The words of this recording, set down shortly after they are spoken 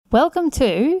Welcome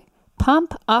to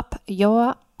Pump Up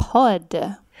Your Pod.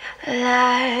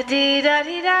 La dee da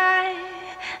dee da,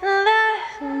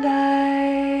 la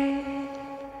da.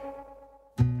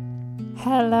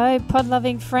 Hello,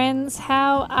 pod-loving friends.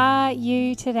 How are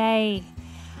you today?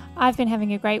 I've been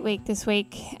having a great week this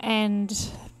week and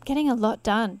getting a lot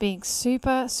done, being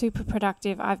super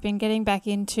productive. I've been getting back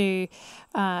into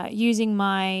using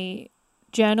my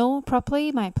journal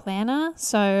properly, my planner.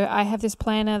 So I have this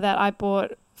planner that I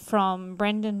bought from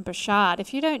Brendon Burchard.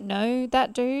 If you don't know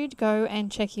that dude, go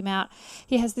and check him out.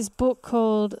 He has this book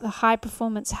called The High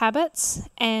Performance Habits,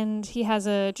 and he has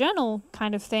a journal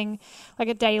kind of thing, like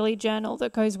a daily journal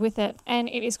that goes with it, and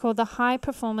it is called the High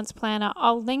Performance Planner.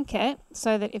 I'll link it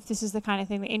so that if this is the kind of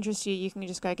thing that interests you, you can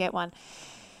just go get one.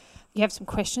 You have some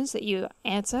questions that you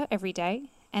answer every day,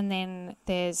 and then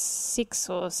there's 6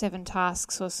 or 7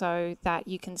 tasks or so that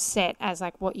you can set as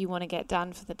like what you want to get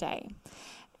done for the day.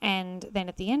 And then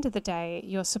at the end of the day,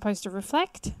 you're supposed to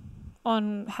reflect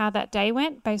on how that day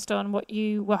went based on what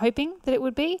you were hoping that it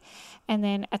would be. And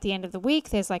then at the end of the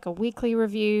week, there's like a weekly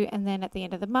review. And then at the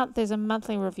end of the month, there's a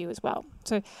monthly review as well.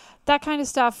 So that kind of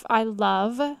stuff I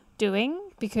love doing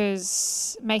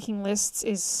because making lists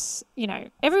is,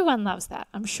 everyone loves that.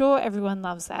 I'm sure everyone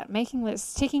loves that. Making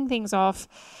lists, ticking things off.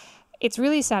 It's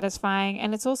really satisfying.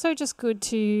 And it's also just good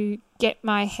to get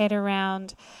my head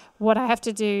around what I have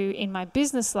to do in my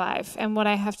business life and what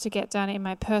I have to get done in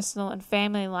my personal and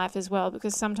family life as well,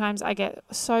 because sometimes I get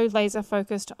so laser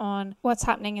focused on what's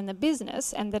happening in the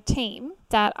business and the team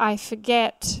that I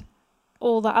forget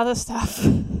all the other stuff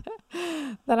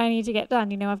that I need to get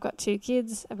done. I've got 2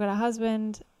 kids, I've got a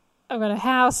husband, I've got a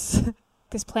house.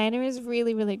 This planner is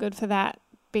really good for that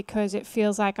because it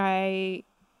feels like I'm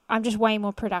just way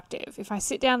more productive. If I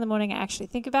sit down in the morning and actually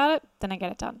think about it, then I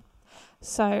get it done.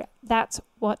 So that's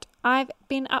what I've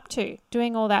been up to,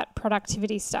 doing all that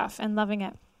productivity stuff and loving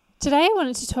it. Today I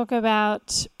wanted to talk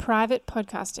about private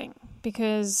podcasting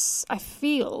because I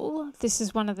feel this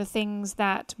is one of the things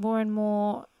that more and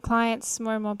more clients,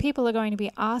 more and more people are going to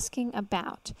be asking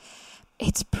about.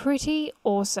 It's pretty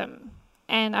awesome.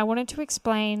 And I wanted to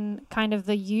explain kind of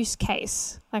the use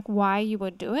case, like why you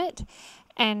would do it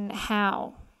and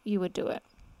how you would do it.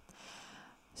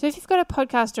 So if you've got a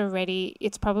podcast already,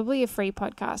 it's probably a free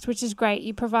podcast, which is great.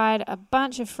 You provide a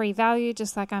bunch of free value,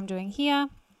 just like I'm doing here,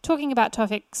 talking about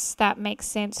topics that make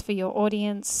sense for your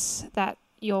audience, that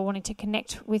you're wanting to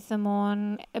connect with them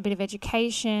on, a bit of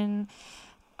education.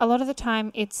 A lot of the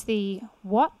time it's the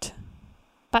what,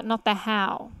 but not the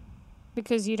how,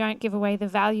 because you don't give away the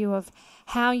value of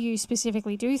how you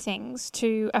specifically do things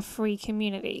to a free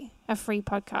community, a free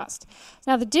podcast.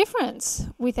 Now, the difference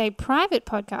with a private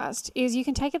podcast is you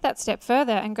can take it that step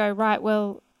further and go, right,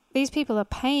 well, these people are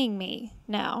paying me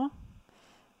now,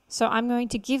 so I'm going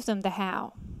to give them the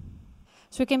how.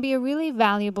 So it can be a really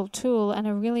valuable tool and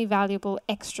a really valuable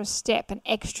extra step, an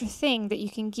extra thing that you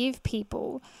can give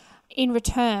people in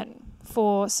return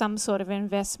for some sort of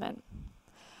investment.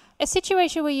 A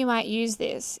situation where you might use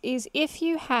this is if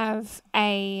you have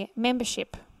a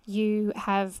membership, you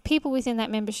have people within that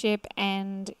membership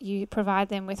and you provide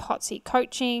them with hot seat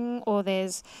coaching, or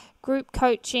there's group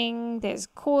coaching, there's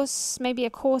maybe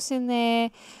a course in there,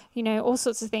 all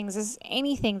sorts of things. There's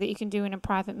anything that you can do in a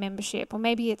private membership, or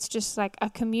maybe it's just like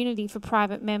a community for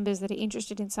private members that are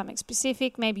interested in something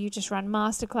specific. Maybe you just run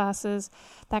masterclasses,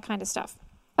 that kind of stuff.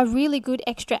 A really good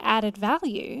extra added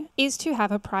value is to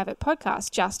have a private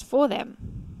podcast just for them.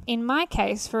 In my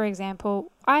case, for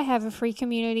example, I have a free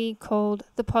community called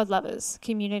the Pod Lovers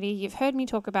community. You've heard me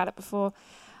talk about it before.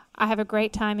 I have a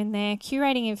great time in there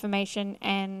curating information,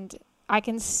 and I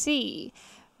can see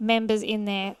members in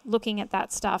there looking at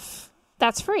that stuff.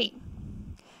 That's free.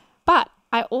 But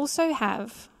I also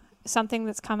have something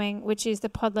that's coming, which is the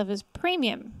Pod Lovers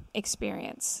Premium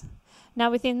experience. Now,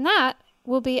 within that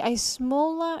will be a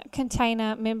smaller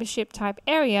container membership type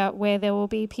area where there will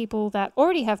be people that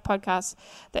already have podcasts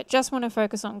that just want to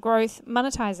focus on growth,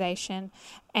 monetization,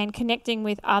 and connecting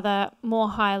with other more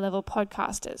higher level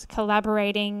podcasters,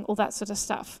 collaborating, all that sort of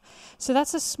stuff. So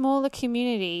that's a smaller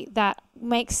community that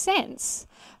makes sense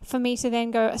for me to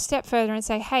then go a step further and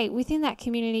say, hey, within that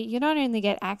community, you not only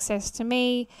get access to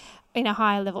me in a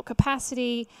higher level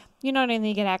capacity, you not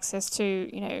only get access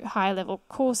to, higher level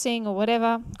coursing or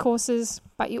whatever courses,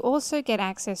 but you also get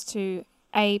access to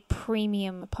a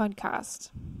premium podcast.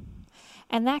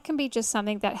 And that can be just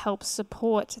something that helps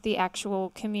support the actual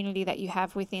community that you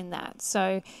have within that.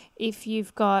 So if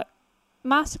you've got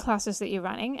masterclasses that you're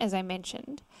running, as I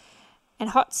mentioned,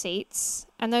 and hot seats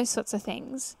and those sorts of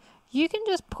things, you can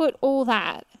just put all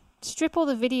that, strip all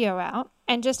the video out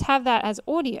and just have that as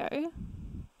audio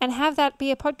and have that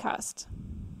be a podcast.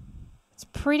 It's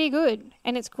pretty good.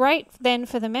 And it's great then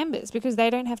for the members because they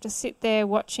don't have to sit there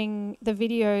watching the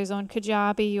videos on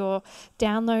Kajabi or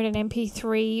download an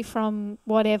MP3 from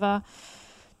whatever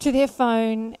to their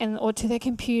phone or to their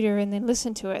computer and then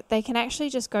listen to it. They can actually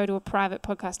just go to a private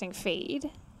podcasting feed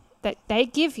that they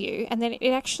give you, and then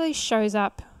it actually shows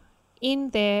up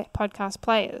in their podcast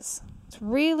players. It's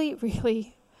really,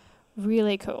 really,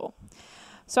 really cool.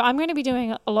 So I'm going to be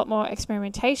doing a lot more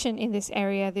experimentation in this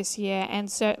area this year,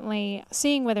 and certainly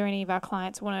seeing whether any of our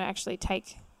clients want to actually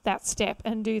take that step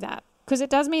and do that. Because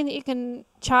it does mean that you can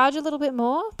charge a little bit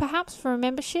more, perhaps for a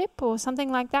membership or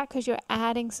something like that, because you're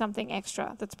adding something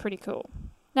extra. That's pretty cool.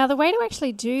 Now, the way to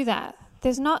actually do that,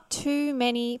 there's not too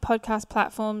many podcast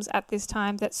platforms at this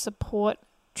time that support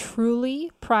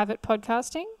truly private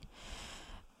podcasting.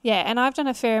 Yeah, and I've done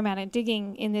a fair amount of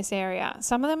digging in this area.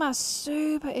 Some of them are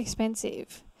super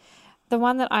expensive. The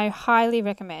one that I highly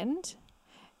recommend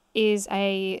is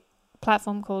a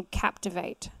platform called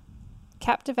Captivate.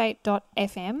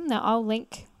 Captivate.fm. Now, I'll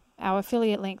link our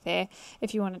affiliate link there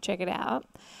if you want to check it out.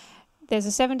 There's a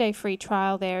 7-day free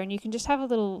trial there, and you can just have a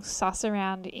little suss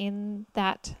around in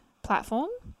that platform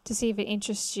to see if it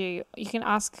interests you. You can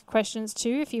ask questions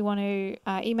too if you want to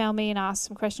email me and ask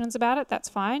some questions about it. That's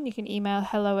fine. You can email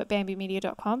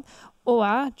hello@bambimedia.com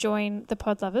or join the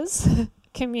Podlovers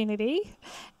community,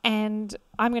 and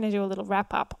I'm going to do a little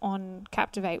wrap up on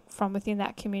Captivate from within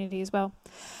that community as well.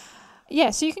 Yeah,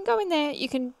 so you can go in there, you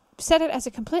can set it as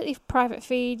a completely private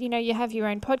feed. You know, you have your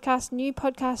own podcast, new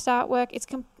podcast artwork. It's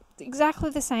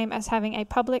exactly the same as having a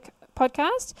public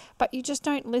podcast, but you just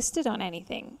don't list it on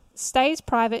anything. It stays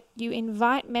private. You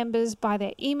invite members by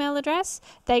their email address.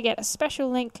 They get a special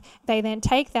link. They then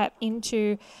take that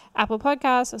into Apple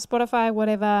Podcasts or Spotify,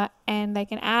 whatever, and they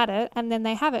can add it, and then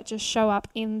they have it just show up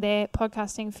in their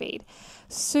podcasting feed.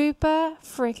 Super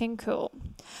freaking cool.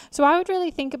 So I would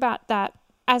really think about that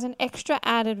as an extra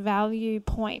added value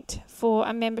point for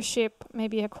a membership,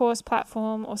 maybe a course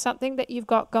platform or something that you've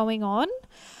got going on.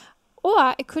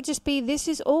 Or it could just be this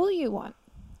is all you want.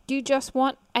 You just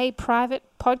want a private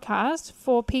podcast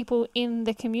for people in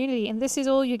the community, and this is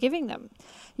all you're giving them.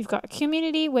 You've got a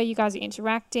community where you guys are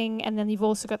interacting, and then you've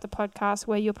also got the podcast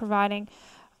where you're providing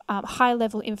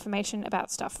high-level information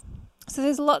about stuff. So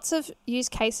there's lots of use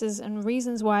cases and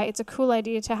reasons why it's a cool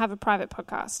idea to have a private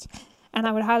podcast. And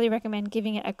I would highly recommend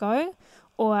giving it a go,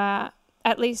 or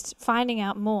at least finding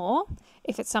out more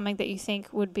if it's something that you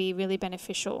think would be really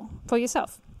beneficial for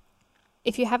yourself.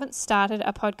 If you haven't started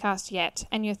a podcast yet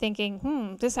and you're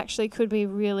thinking, this actually could be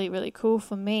really, really cool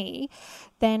for me,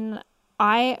 then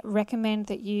I recommend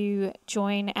that you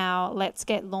join our Let's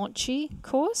Get Launchy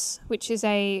course, which is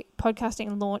a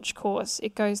podcasting launch course.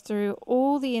 It goes through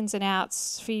all the ins and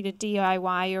outs for you to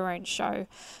DIY your own show,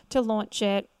 to launch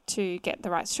it, to get the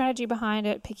right strategy behind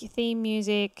it, pick your theme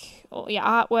music, or your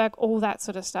artwork, all that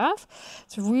sort of stuff.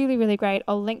 It's really, really great.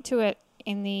 I'll link to it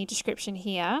in the description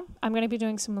here. I'm going to be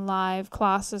doing some live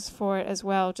classes for it as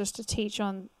well, just to teach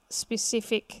on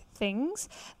specific things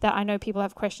that I know people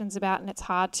have questions about, and it's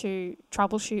hard to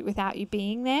troubleshoot without you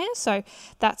being there. So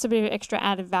that's a bit of extra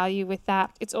added value with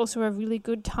that. It's also a really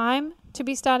good time to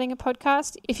be starting a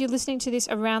podcast. If you're listening to this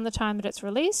around the time that it's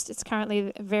released, it's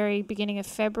currently the very beginning of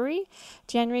February.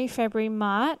 January, February,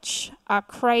 March are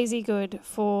crazy good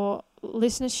for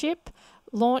listenership,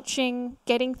 launching,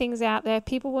 getting things out there.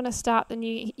 People want to start the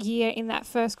new year in that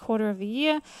first quarter of the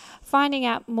year, finding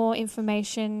out more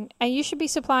information, and you should be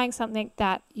supplying something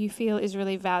that you feel is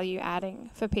really value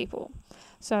adding for people.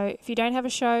 So if you don't have a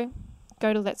show,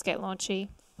 go to Let's Get Launchy.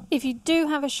 If you do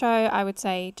have a show, I would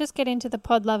say just get into the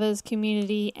Podlovers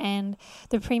community, and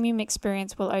the premium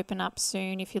experience will open up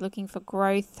soon. If you're looking for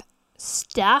growth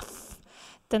stuff,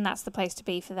 then that's the place to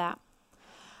be for that.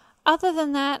 Other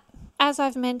than that, as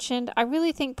I've mentioned, I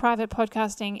really think private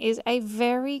podcasting is a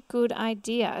very good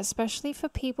idea, especially for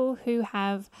people who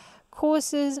have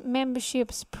courses,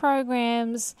 memberships,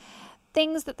 programs,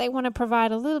 things that they want to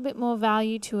provide a little bit more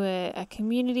value to a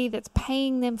community that's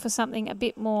paying them for something a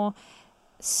bit more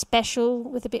special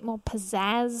with a bit more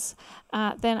pizzazz.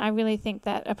 Then I really think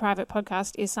that a private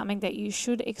podcast is something that you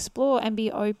should explore and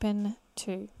be open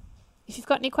to. If you've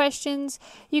got any questions,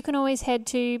 you can always head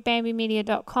to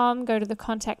bambimedia.com, go to the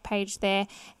contact page there,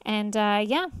 and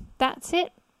that's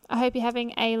it. I hope you're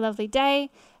having a lovely day,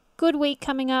 good week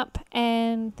coming up,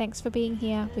 and thanks for being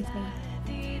here with me.